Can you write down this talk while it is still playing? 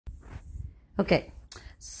Okay,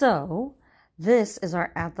 so this is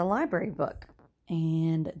our At the Library book,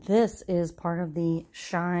 and this is part of the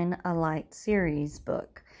Shine a Light series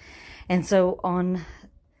book. And so on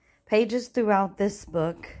pages throughout this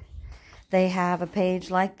book, they have a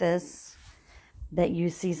page like this that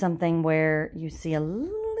you see something where you see a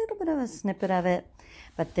little bit of a snippet of it.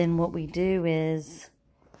 But then what we do is,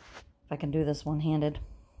 if I can do this one-handed,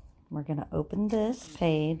 we're going to open this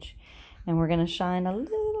page and we're going to shine a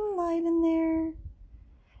little light in there.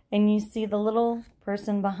 And you see the little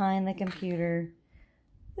person behind the computer.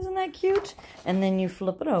 Isn't that cute? And then you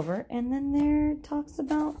flip it over and then there it talks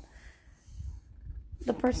about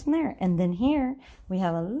the person there. And then here we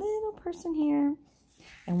have a little person here.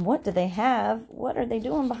 And what do they have? What are they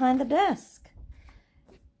doing behind the desk?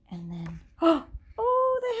 And then, oh,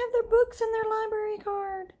 they have their books and their library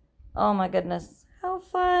card. Oh my goodness, how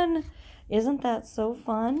fun. Isn't that so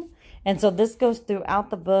fun? And so this goes throughout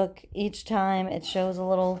the book. Each time it shows a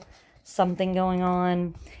little something going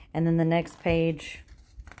on. And then the next page,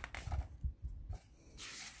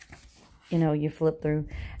 you know, you flip through.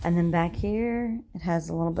 And then back here, it has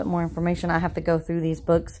a little bit more information. I have to go through these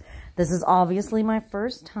books. This is obviously my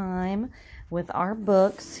first time with our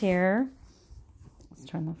books here. Let's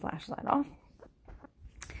turn the flashlight off.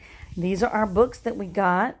 These are our books that we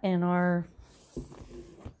got in our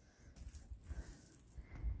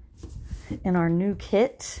new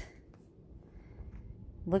kit.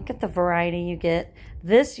 Look at the variety you get.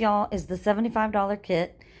 This, y'all, is the $75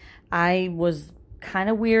 kit. I was kind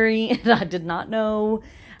of weary and I did not know.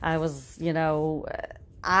 I was, you know,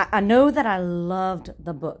 I know that I loved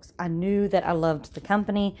the books. I knew that I loved the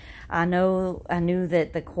company. I knew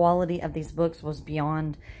that the quality of these books was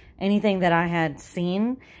beyond anything that I had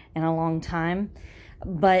seen in a long time.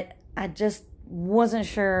 But I just wasn't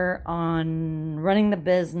sure on running the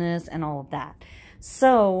business and all of that.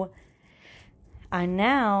 So I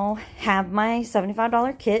now have my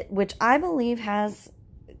 $75 kit, which I believe has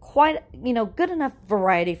quite, you know, good enough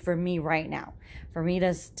variety for me right now. For me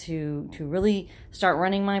to really start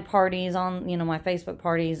running my parties on, you know, my Facebook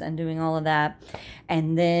parties and doing all of that.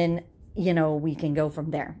 And then, you know, we can go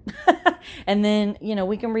from there. And then, you know,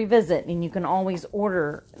 we can revisit and you can always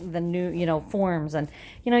order the new, you know, forms. And,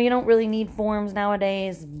 you know, you don't really need forms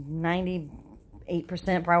nowadays. 98%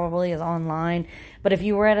 probably is online. But if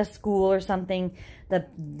you were at a school or something,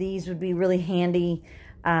 these would be really handy.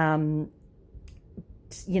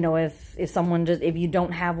 You know, if you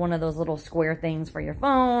don't have one of those little square things for your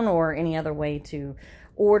phone or any other way to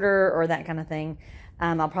order or that kind of thing,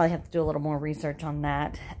 I'll probably have to do a little more research on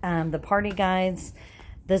that. The party guides,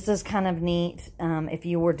 this is kind of neat. If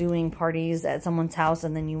you were doing parties at someone's house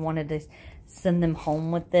and then you wanted to send them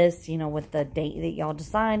home with this, you know, with the date that y'all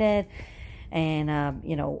decided, and,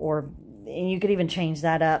 you know, and you could even change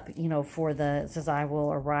that up, you know, for it says I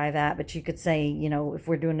will arrive at, but you could say, you know, if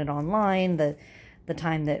we're doing it online, the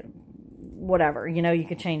time that, whatever, you know, you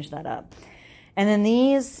could change that up. And then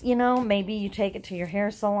these, you know, maybe you take it to your hair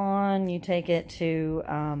salon, you take it to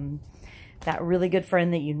that really good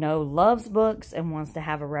friend that you know loves books and wants to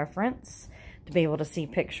have a reference to be able to see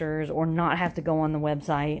pictures or not have to go on the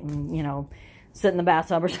website and, you know, sit in the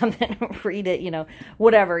bathtub or something and read it, you know,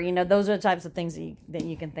 whatever, you know, those are the types of things that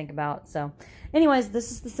you can think about. So anyways, this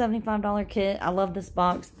is the $75 kit. I love this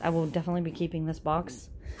box. I will definitely be keeping this box.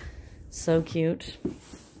 So cute.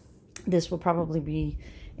 This will probably be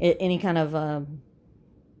any kind of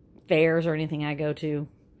fairs or anything I go to.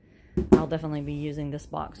 I'll definitely be using this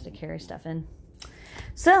box to carry stuff in.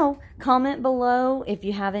 So comment below if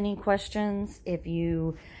you have any questions. If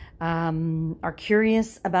you are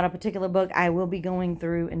curious about a particular book, I will be going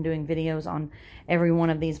through and doing videos on every one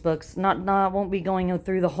of these books. I won't be going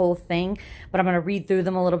through the whole thing, but I'm going to read through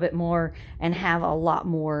them a little bit more and have a lot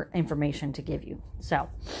more information to give you. So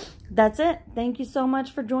that's it. Thank you so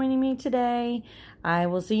much for joining me today. I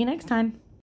will see you next time.